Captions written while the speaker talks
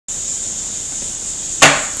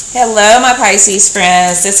Hello, my Pisces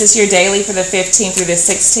friends. This is your daily for the 15th through the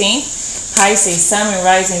 16th. Pisces, Sun, Moon,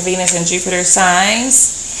 Rising, Venus, and Jupiter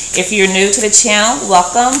signs. If you're new to the channel,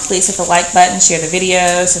 welcome. Please hit the like button, share the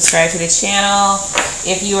video, subscribe to the channel.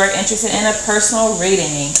 If you are interested in a personal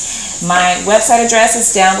reading, my website address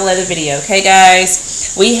is down below the video. Okay, guys?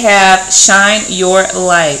 We have Shine Your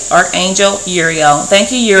Light, Archangel Uriel.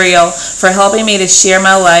 Thank you, Uriel, for helping me to share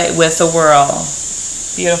my light with the world.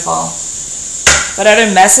 Beautiful. What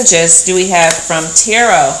other messages do we have from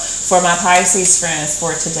Tarot for my Pisces friends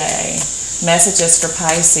for today? Messages for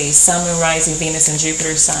Pisces, Sun, Moon, Rising, Venus, and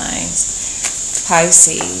Jupiter signs.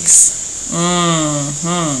 Pisces.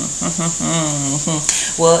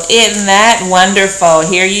 Well, isn't that wonderful?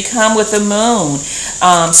 Here you come with the moon.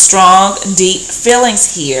 Strong, deep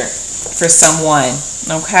feelings here for someone.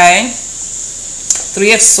 Okay?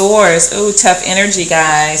 Three of Swords. Ooh, tough energy,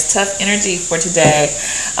 guys. Tough energy for today.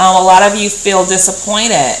 A lot of you feel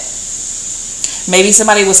disappointed. Maybe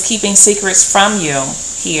somebody was keeping secrets from you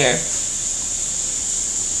here.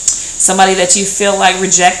 Somebody that you feel like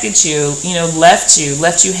rejected you, left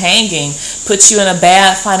you hanging, put you in a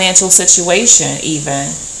bad financial situation even.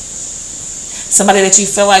 Somebody that you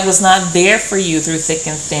feel like was not there for you through thick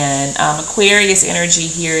and thin. Aquarius energy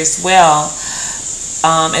here as well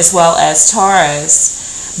as Taurus.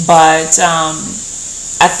 But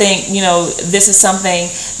I think, this is something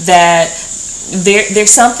that there's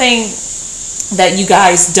something that you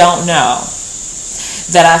guys don't know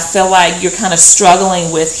that I feel like you're kind of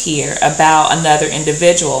struggling with here about another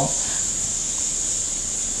individual.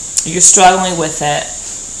 You're struggling with it.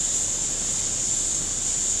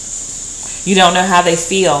 You don't know how they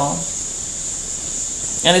feel.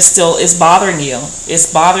 And it's bothering you. It's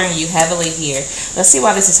bothering you heavily here. Let's see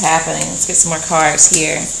why this is happening. Let's get some more cards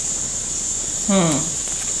here.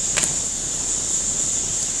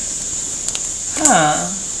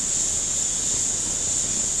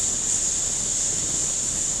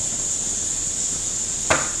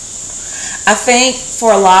 I think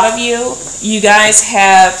for a lot of you,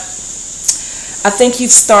 I think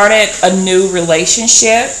you've started a new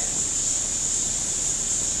relationship.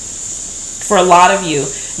 For a lot of you,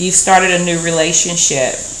 you've started a new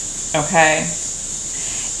relationship, okay?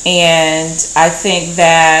 And I think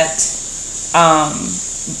that,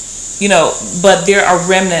 but there are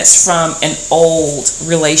remnants from an old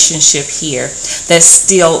relationship here that's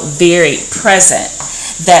still very present,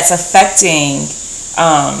 that's affecting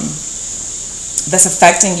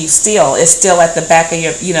you still. It's still at the back of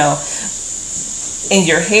your, in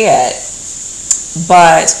your head.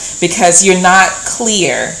 But because you're not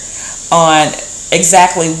clear on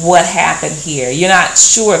exactly what happened here. You're not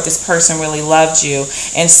sure if this person really loved you.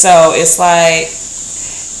 And so it's like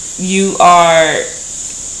you are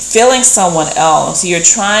feeling someone else. You're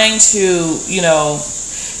trying to,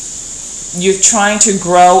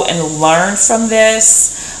 grow and learn from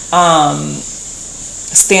this.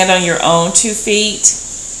 Stand on your own 2 feet.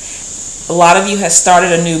 A lot of you have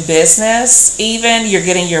started a new business even. You're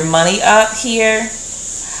getting your money up here.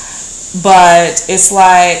 But it's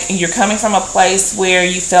like you're coming from a place where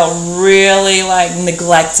you felt really like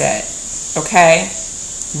neglected, okay?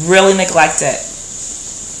 Really neglected.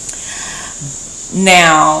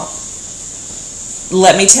 Now,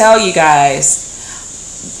 let me tell you guys,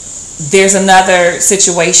 there's another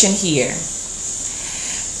situation here.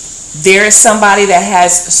 There is somebody that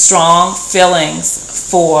has strong feelings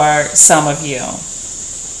for some of you.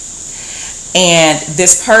 And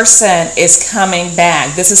this person is coming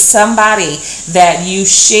back. This is somebody that you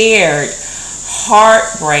shared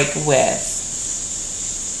heartbreak with.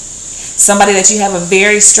 Somebody that you have a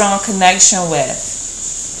very strong connection with.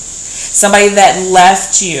 Somebody that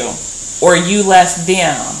left you or you left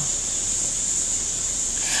them.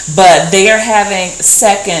 But they are having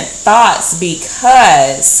second thoughts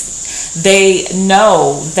because they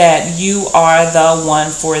know that you are the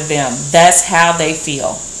one for them. That's how they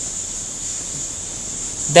feel.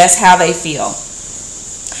 That's how they feel.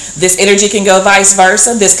 This energy can go vice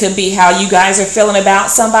versa. This could be how you guys are feeling about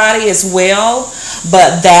somebody as well.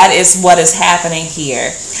 But that is what is happening here.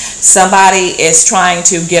 Somebody is trying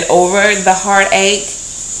to get over the heartache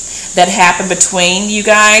that happened between you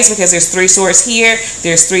guys, because there's 3 swords here,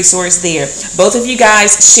 there's 3 swords there. Both of you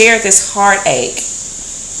guys share this heartache.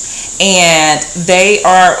 And they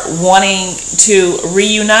are wanting to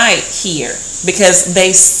reunite here because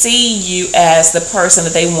they see you as the person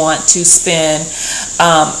that they want to spend,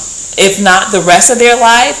 if not the rest of their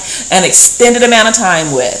life, an extended amount of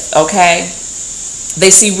time with, okay?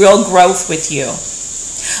 They see real growth with you.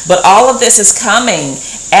 But all of this is coming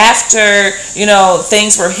after,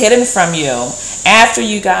 things were hidden from you. After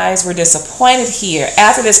you guys were disappointed here,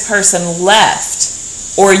 after this person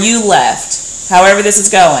left, or you left, however this is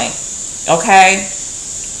going, okay?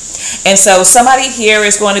 And so somebody here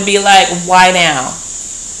is going to be like, why now?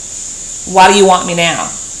 Why do you want me now?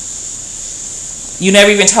 You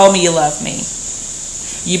never even told me you loved me.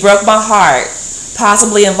 You broke my heart,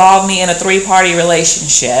 possibly involved me in a 3-party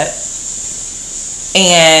relationship,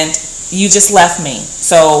 and you just left me.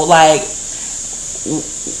 So, like,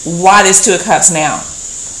 why this 2 of Cups now?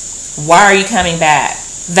 Why are you coming back?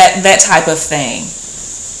 That type of thing.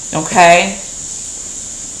 Okay?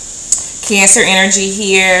 Cancer energy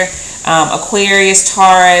here. Aquarius,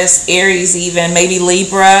 Taurus, Aries even, maybe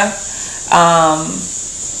Libra.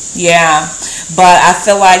 Yeah. But I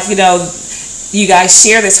feel like, you know, you guys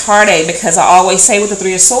share this heartache, because I always say with the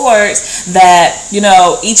 3 of Swords that, you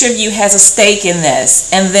know, each of you has a stake in this,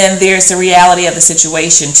 and then there's the reality of the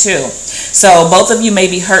situation too. So both of you may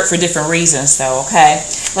be hurt for different reasons though, okay?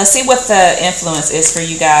 Let's see what the influence is for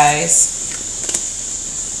you guys.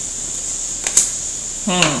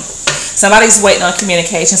 Somebody's waiting on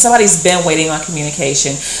communication. Somebody's been waiting on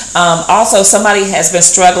communication. Also, somebody has been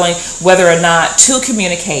struggling whether or not to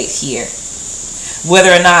communicate here.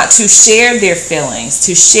 Whether or not to share their feelings.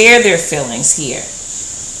 To share their feelings here.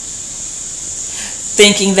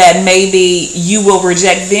 Thinking that maybe you will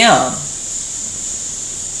reject them.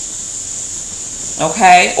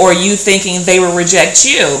 Okay? Or you thinking they will reject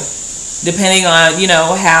you. Depending on, you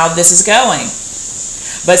know, how this is going.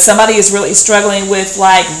 But somebody is really struggling with,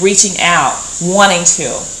 like, reaching out, wanting to.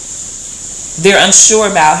 They're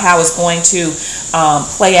unsure about how it's going to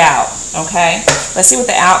play out, okay? Let's see what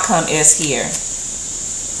the outcome is here.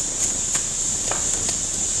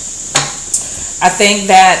 I think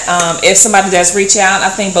that if somebody does reach out, I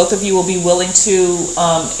think both of you will be willing to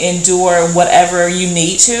endure whatever you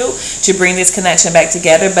need to bring this connection back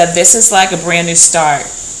together. But this is like a brand new start.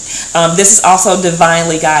 This is also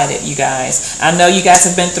divinely guided, you guys. I know you guys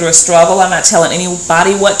have been through a struggle. I'm not telling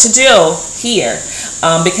anybody what to do here,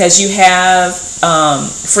 because you have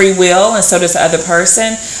free will, and so does the other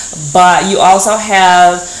person. But you also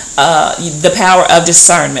have the power of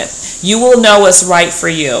discernment. You will know what's right for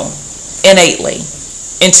you innately,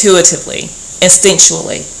 intuitively,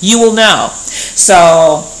 instinctually. You will know.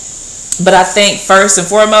 So, but I think first and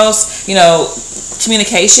foremost, you know,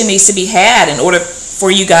 communication needs to be had in order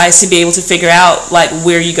for you guys to be able to figure out, like,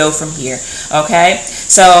 where you go from here. Okay?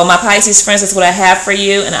 So, my Pisces friends, that's what I have for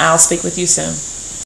you, and I'll speak with you soon.